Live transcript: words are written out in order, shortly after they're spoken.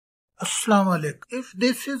Assalamu alaikum. If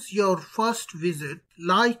this is your first visit,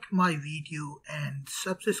 like my video and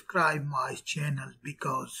subscribe my channel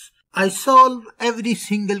because I solve every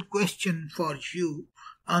single question for you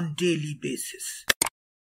on daily basis.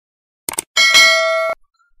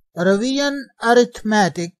 Revision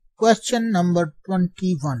Arithmetic question number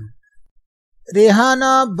 21.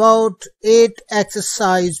 Rehana bought 8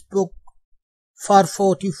 exercise book for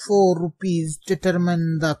 44 rupees.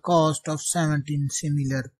 Determine the cost of 17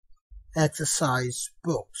 similar exercise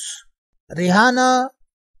books. Rehana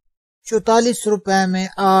 44 रुपए में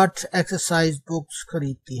 8 exercise books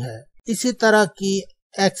खरीदती है। इसी तरह की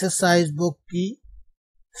exercise book की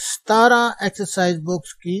 17 exercise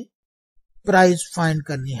books की price find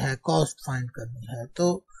करनी है, कॉस्ट फाइंड करनी है।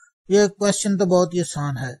 तो ये क्वेश्चन तो बहुत ही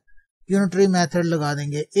आसान है, यूनिटरी मेथड लगा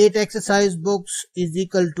देंगे। 8 exercise books is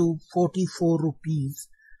equal to 44 rupees.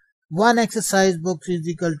 1 exercise book is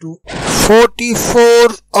equal to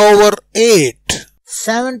 44 over 8.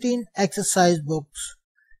 17 exercise books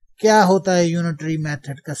क्या होता है यूनिटरी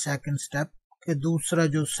मेथड का सेकंड स्टेप कि दूसरा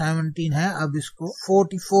जो 17 है अब इसको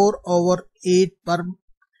 44 over 8 पर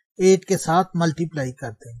 8 के साथ मल्टीप्लाई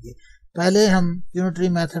कर देंगे। पहले हम यूनिटरी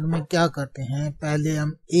मेथड में क्या करते हैं, पहले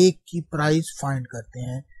हम एक की प्राइस फाइंड करते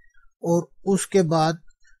हैं और उसके बाद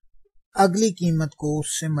अगली कीमत को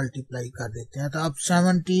उससे मल्टीप्लाई कर देते हैं। तो अब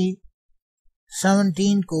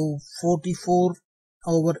 17 को 44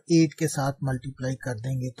 ओवर 8 के साथ मल्टीप्लाई कर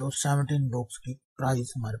देंगे तो 17 बुक्स की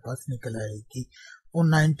प्राइस हमारे पास निकल आएगी और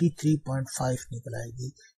 93.5 निकल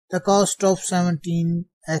आएगी। The cost of 17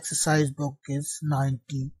 exercise book is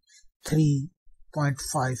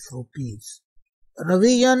 93.5 rupees.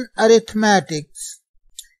 Revision arithmetics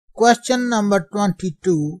question number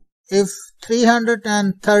 22. If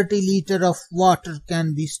 330 liters of water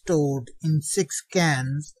can be stored in 6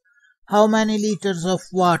 cans, how many liters of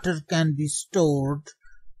water can be stored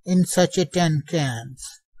in such a 10 cans?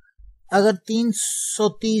 अगर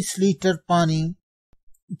 330 litre पानी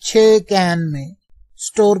 6 can में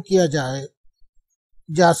store किया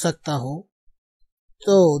जा सकता हो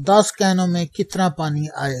तो 10 कैनों में कितना पानी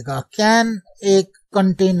आएगा? कैन एक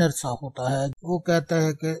कंटेनर सा होता है, वो कहता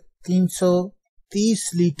है कि 330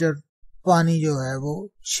 लीटर पानी जो है वो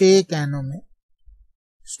 6 कैनों में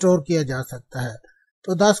स्टोर किया जा सकता है।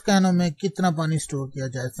 तो 10 कैनों में कितना पानी स्टोर किया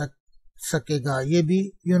जा सकेगा? ये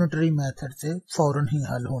भी यूनिटरी मेथड से फौरन ही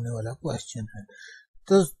हल होने वाला क्वेश्चन है।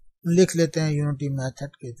 तो लिख लेते हैं, यूनिटरी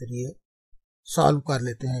मेथड के जरिए सॉल्व कर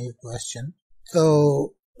लेते हैं ये क्वेश्चन। तो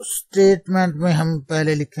स्टेटमेंट में हम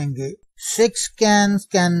पहले लिखेंगे 6 cans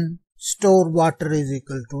can store water is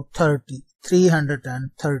equal to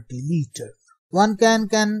 330 litre. 1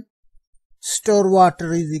 can store water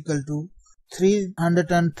is equal to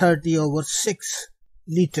 330 over 6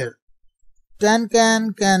 liter. 10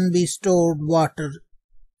 can be stored water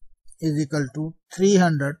is equal to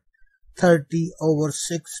 330 over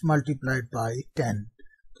 6 multiplied by 10.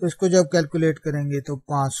 तो इसको जब कैलकुलेट करेंगे तो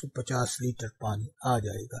 550 लीटर पानी आ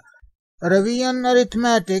जाएगा। Revision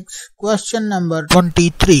Arithmetics question number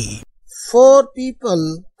 23. 4 people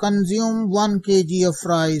consume 1 kg of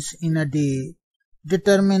rice in a day.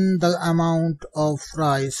 Determine the amount of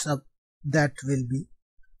rice that will be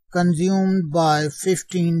consumed by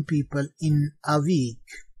 15 people in a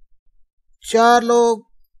week. 4 लोग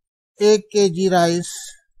 1 kg rice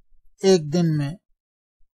एक दिन में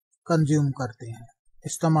कंज्यूम करते हैं,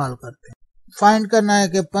 इस्तेमाल करते हैं। फाइंड करना है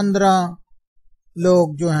कि 15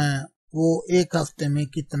 लोग जो हैं वो एक हफ्ते में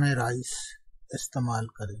कितने राइस इस्तेमाल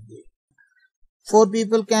करेंगे। 4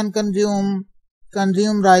 people can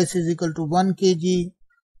consume rice is equal to 1 kg.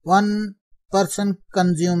 1 person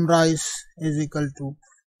consume rice is equal to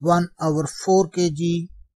 1 over 4 kg.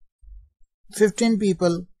 15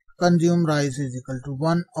 people consume rice is equal to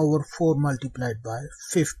 1 over 4 multiplied by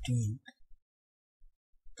 15.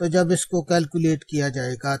 तो जब इसको कैलकुलेट किया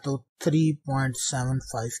जाएगा तो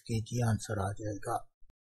 3.75 kg आंसर आ जाएगा।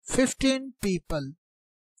 15 people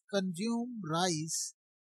consume rice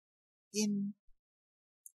in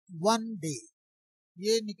 1 day.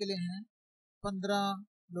 ये निकले हैं 15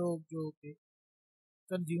 लोग जो कि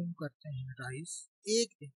कंज्यूम करते हैं राइस एक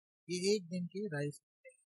दिन। ये एक दिन की राइस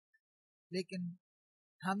है, लेकिन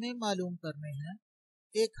हमें मालूम करने हैं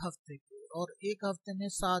एक हफ्ते के, और एक हफ्ते में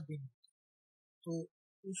 7 दिन। तो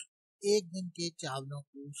उस एक दिन के चावलों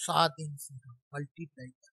को 7 दिन से हम मल्टीप्लाई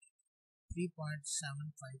करेंगे।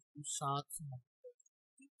 3.75 को 7 से मल्टीप्लाई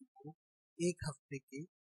करेंगे तो एक हफ्ते के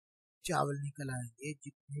चावल निकल आएंगे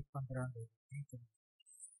जितने 15 लोग हैं।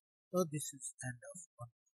 तो this is end of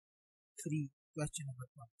 3 question number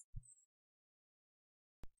 1।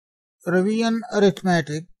 Revision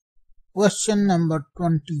Arithmetic question number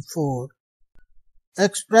 24.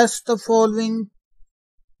 Express the following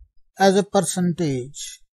as a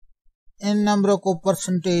percentage. इन नंबरों को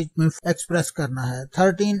परसेंटेज में एक्सप्रेस करना है।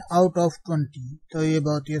 13 आउट ऑफ 20, तो ये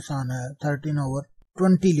बहुत ही आसान है। 13 ओवर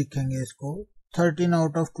 20 लिखेंगे इसको। 13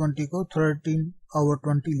 आउट ऑफ 20 को 13 ओवर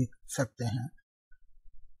 20 लिख सकते हैं।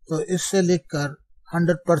 तो इससे लिखकर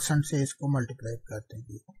 100% से इसको मल्टीप्लाई कर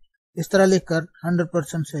देंगे। इस तरह लिखकर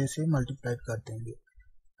 100% से इसे मल्टीप्लाई कर देंगे।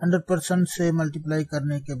 100% से मल्टीप्लाई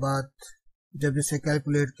करने के बाद जब इसे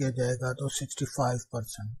कैलकुलेट किया जाएगा तो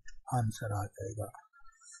 65% आंसर आ जाएगा।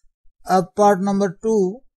 अब पार्ट नंबर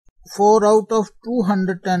 2, 4 आउट ऑफ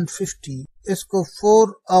 250, इसको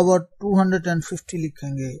 4 ओवर 250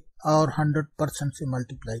 लिखेंगे और 100% से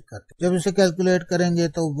मल्टीप्लाई करते। जब इसे कैलकुलेट करेंगे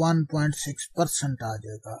तो 1.6% आ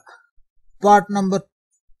जाएगा। Part number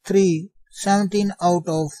 3, 17 out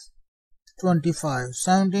of 25,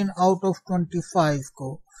 17 out of 25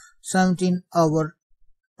 को 17 ओवर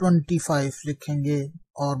 25 लिखेंगे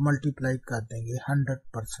और मल्टीप्लाई कर देंगे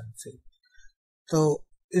 100% से। तो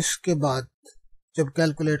इसके बाद जब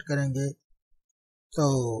कैलकुलेट करेंगे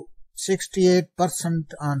तो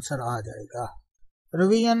 68% आंसर आ जाएगा।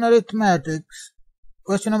 Revision arithmetics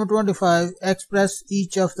question number 25, express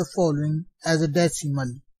each of the following as a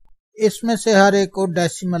decimal. इसमें से हर एक को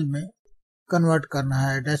डेसिमल में कन्वर्ट करना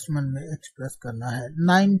है, डेसिमल में एक्सप्रेस करना है।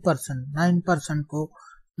 9% को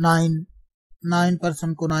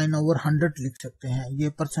 9% को 9 ओवर 100 लिख सकते हैं। ये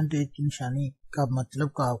परसेंटेज की निशानी का मतलब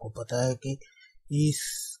का आपको पता है कि इस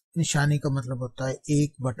निशानी का मतलब होता है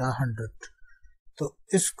 1/100। तो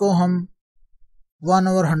इसको हम 1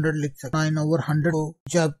 ओवर 100 लिख सकते हैं। 9 ओवर 100 को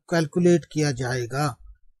जब कैलकुलेट किया जाएगा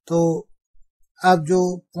तो अब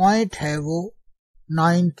जो पॉइंट है वो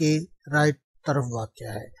 9 के राइट तरफ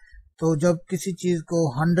वाक़या है। तो जब किसी चीज को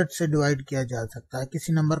 100 से डिवाइड किया जा सकता है,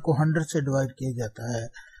 किसी नंबर को 100 से डिवाइड किया जाता है,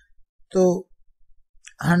 तो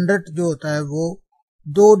 100 जो होता है वो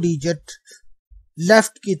 2 डिजिट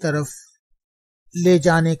लेफ्ट की तरफ ले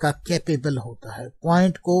जाने का कैपेबल होता है।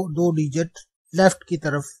 पॉइंट को 2 डिजिट लेफ्ट की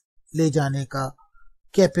तरफ ले जाने का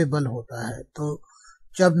कैपेबल होता है। तो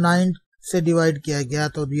जब 9 से डिवाइड किया गया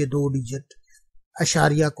तो ये 2 डिजिट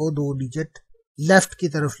अशारिया को 2 डिजिट लेफ्ट की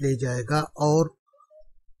तरफ ले जाएगा और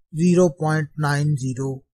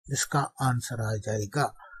 0.90 इसका आंसर आ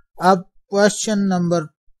जाएगा। अब क्वेश्चन नंबर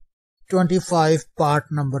 25 पार्ट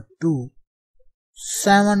नंबर 2,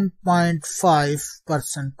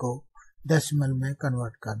 7.5% को डेसिमल में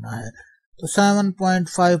कन्वर्ट करना है। तो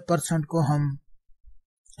 7.5% को हम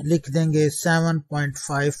लिख देंगे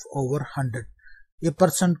 7.5 ओवर 100। ये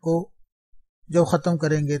परसेंट को जब खत्म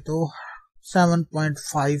करेंगे तो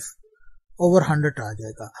 7.5 ओवर 100 आ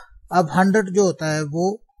जाएगा। अब 100 जो होता है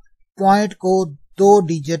वो पॉइंट को 2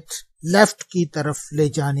 डिजिट लेफ्ट की तरफ ले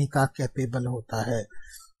जाने का कैपेबल होता है।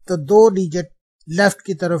 तो 2 डिजिट लेफ्ट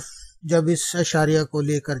की तरफ जब इस अशारिया को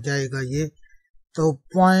लेकर जाएगा ये, तो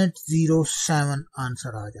 0.07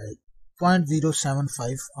 आंसर आ जाएगा,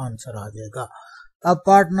 0.075 आंसर आ जाएगा। अब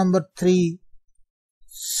पार्ट नंबर 3,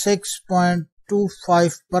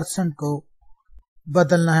 6.25% को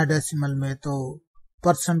बदलना है डेसिमल में। तो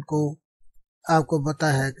परसेंट को आपको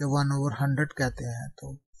पता है कि 1 ओवर 100 कहते हैं,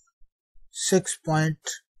 तो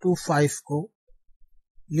 6.25 को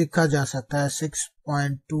लिखा जा सकता है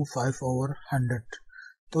 6.25 ओवर 100।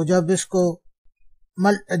 तो जब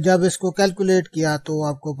इसको कैलकुलेट किया तो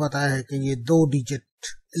आपको पता है कि ये 2 डिजिट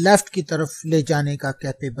लेफ्ट की तरफ ले जाने का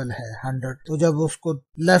कैपेबल है 100। तो जब उसको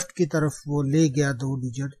लेफ्ट की तरफ वो ले गया 2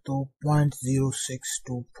 डिजिट, तो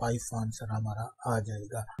 0.0625 आंसर हमारा आ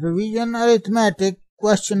जाएगा। Revision arithmetic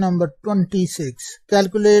question number 26,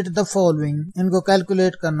 calculate the following. इनको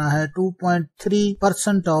कैलकुलेट करना है।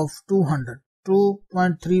 2.3% ऑफ 200,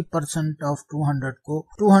 2.3% ऑफ 200 को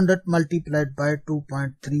 200 मल्टीप्लाइड बाय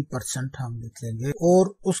 2.3% हम लिख लेंगे।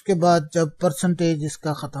 और उसके बाद जब परसेंटेज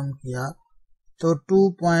इसका खत्म किया तो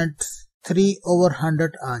 2.3 ओवर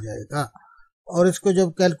 100 आ जाएगा। और इसको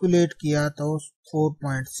जब कैलकुलेट किया तो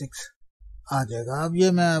 4.6 आ जाएगा। अब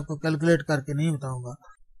ये मैं आपको कैलकुलेट करके नहीं बताऊंगा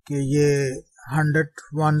कि ये 100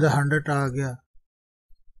 100 आ गया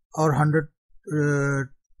और 100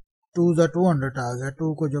 2 200 आ गया।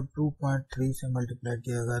 2 को जब 2.3 से मल्टीप्लाई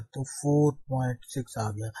किया गया तो 4.6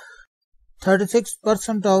 आ गया।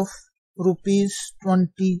 36% ऑफ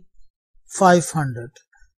 ₹2500,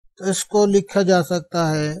 तो इसको लिखा जा सकता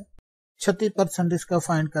है 36% इसका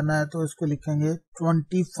फाइंड करना है, तो इसको लिखेंगे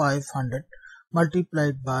 2500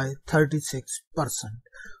 मल्टीप्लाइड बाय 36%।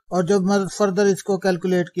 और जब फर्दर इसको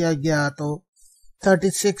कैलकुलेट किया गया तो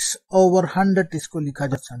 36 ओवर 100 इसको लिखा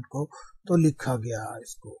जा को तो लिखा गया।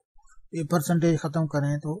 इसको ये परसेंटेज खत्म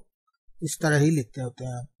करें तो इस तरह ही लिखते होते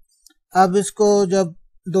हैं। अब इसको जब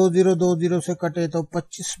 2020 से कटे तो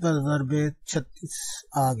 25 बराबर 36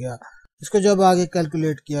 आ गया। इसको जब आगे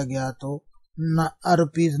कैलकुलेट किया गया तो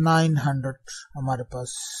 ₹900 हमारे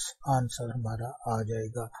पास आंसर हमारा आ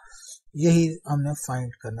जाएगा। यही हमने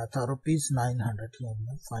फाइंड करना था, ₹900 ही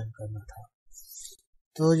हमने फाइंड करना था।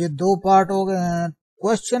 तो ये दो पार्ट हो गए हैं।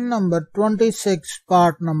 Question number 26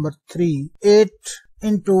 part number 3, 8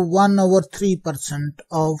 into 1/3%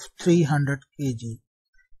 of 300 kg,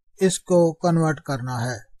 इसको कन्वर्ट करना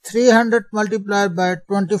है। 300 मल्टीप्लाइड बाय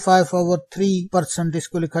 25/3%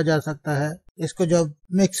 इसको लिखा जा सकता है। इसको जब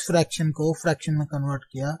मिक्स फ्रैक्शन को फ्रैक्शन में कन्वर्ट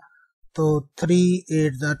किया तो 3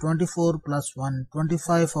 8 24 + 1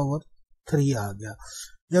 25/3 आ गया।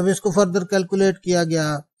 जब इसको फर्दर कैलकुलेट किया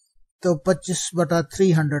गया तो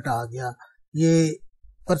 25/300 आ गया। ये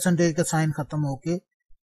परसेंटेज का साइन खत्म होके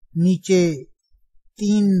नीचे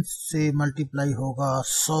 3 से मल्टीप्लाई होगा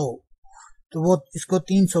 100, तो वो इसको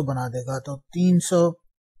 300 बना देगा। तो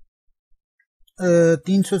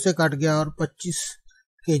 300 से कट गया और 25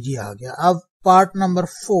 kg आ गया। अब part number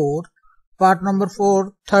 4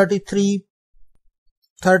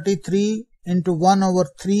 33 into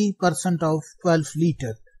 1/3% of 12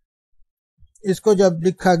 litre, इसको जब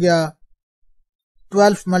लिखा गया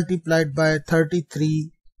 12 मल्टीप्लाइड बाय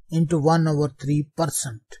 33 into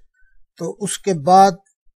 1/3%, तो उसके बाद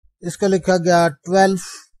इसको लिखा गया 12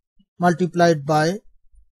 मल्टीप्लाइड बाय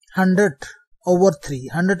 100/3।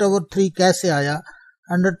 100/3 कैसे आया?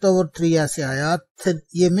 100/3 ऐसे आया, फिर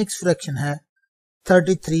ये मिक्स फ्रैक्शन है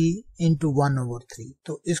 33 into 1/3।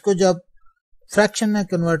 तो इसको जब फ्रैक्शन में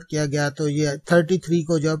कन्वर्ट किया गया तो ये 33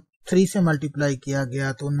 को जब 3 से मल्टीप्लाई किया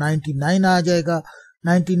गया तो 99 आ जाएगा।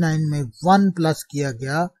 99 में 1 प्लस किया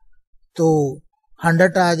गया तो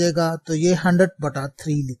 100 आ जाएगा। तो ये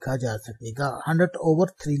 100/3 लिखा जा सकेगा,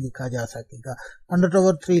 100/3 लिखा जा सकेगा।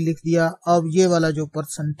 100/3 लिख दिया। अब ये वाला जो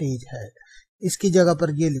परसेंटेज है इसकी जगह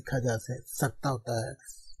पर ये लिखा जा सकता होता है।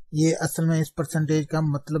 ये असल में इस परसेंटेज का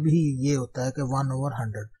मतलब ही ये होता है कि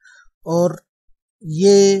 1/100,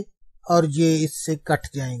 और ये इससे कट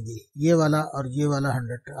जाएंगे, ये वाला और ये वाला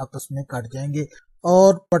 100 आपस में कट जाएंगे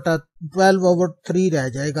और 12/3 रह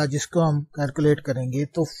जाएगा, जिसको हम कैलकुलेट करेंगे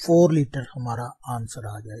तो 4 लीटर हमारा आंसर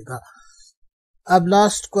आ जाएगा। अब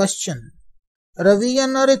last question,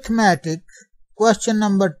 revision arithmetic question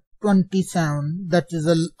number 27, that is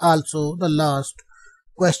also the last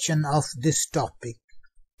question of this topic.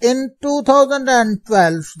 In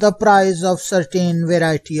 2012, the price of certain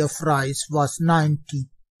variety of rice was 90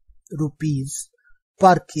 rupees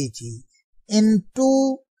per kg. In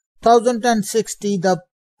 2060, the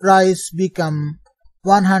price become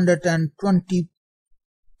 120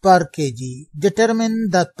 per kg. Determine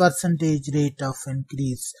the percentage rate of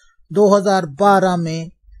increase. 2012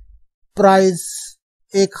 में price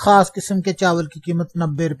एक खास किस्म के चावल की कीमत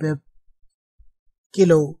 90 रुपए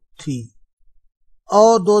kilo थी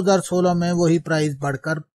और 2016 में वही प्राइस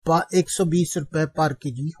बढ़कर 120 रुपए पर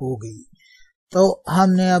केजी हो गई। तो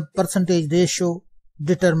हमने अब परसेंटेज रेशियो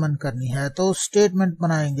डिटरमिन करनी है। तो स्टेटमेंट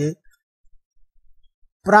बनाएंगे,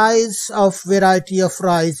 price of variety of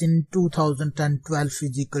rice in 2012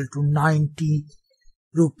 is equal to 90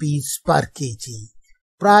 rupees per KG.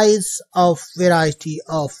 Price of variety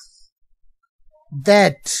of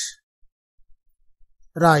that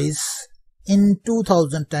rice in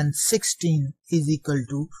 2016 is equal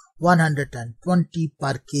to 120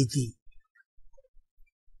 per kg.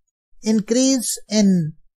 Increase in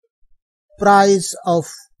price of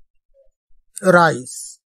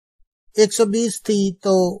rice 120 थी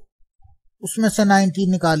तो उसमें से 90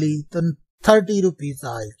 निकाली तो 30 रुपीज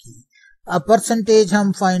आएगी। अब percentage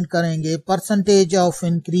हम find करेंगे। Percentage of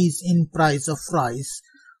increase in price of rice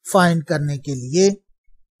find करने के लिए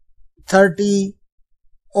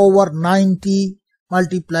 30/90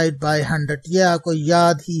 मल्टीप्लाइड बाय 100। ये आपको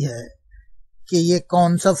याद ही है कि ये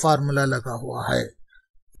कौन सा फार्मूला लगा हुआ है।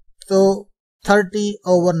 तो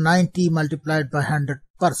 30/90 मल्टीप्लाइड बाय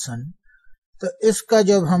 100%, तो इसका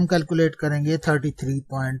जब हम कैलकुलेट करेंगे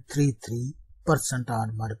 33.33%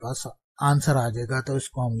 हमारे पास आंसर आ जाएगा। तो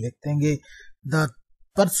इसको हम लिख देंगे, the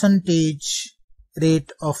percentage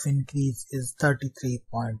rate of increase is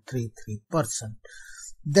 33.33%.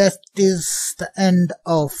 That is the end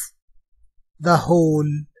of the whole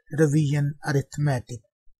revision arithmetic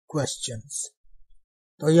questions.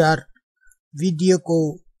 तो यार वीडियो को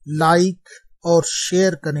लाइक और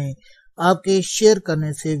शेयर करें। आपके शेयर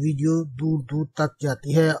करने से वीडियो दूर दूर तक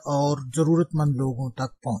जाती है और जरूरतमंद लोगों तक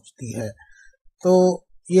पहुंचती है। तो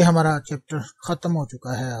ये हमारा चैप्टर खत्म हो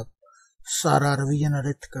चुका है। अब सारा रिवीजन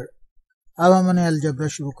अरिथमेटिक, अब हमने अलजेब्रा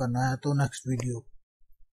शुरू करना है। तो नेक्स्ट वीडियो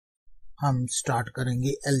हम स्टार्ट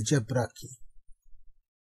करेंगे अलजेब्रा की।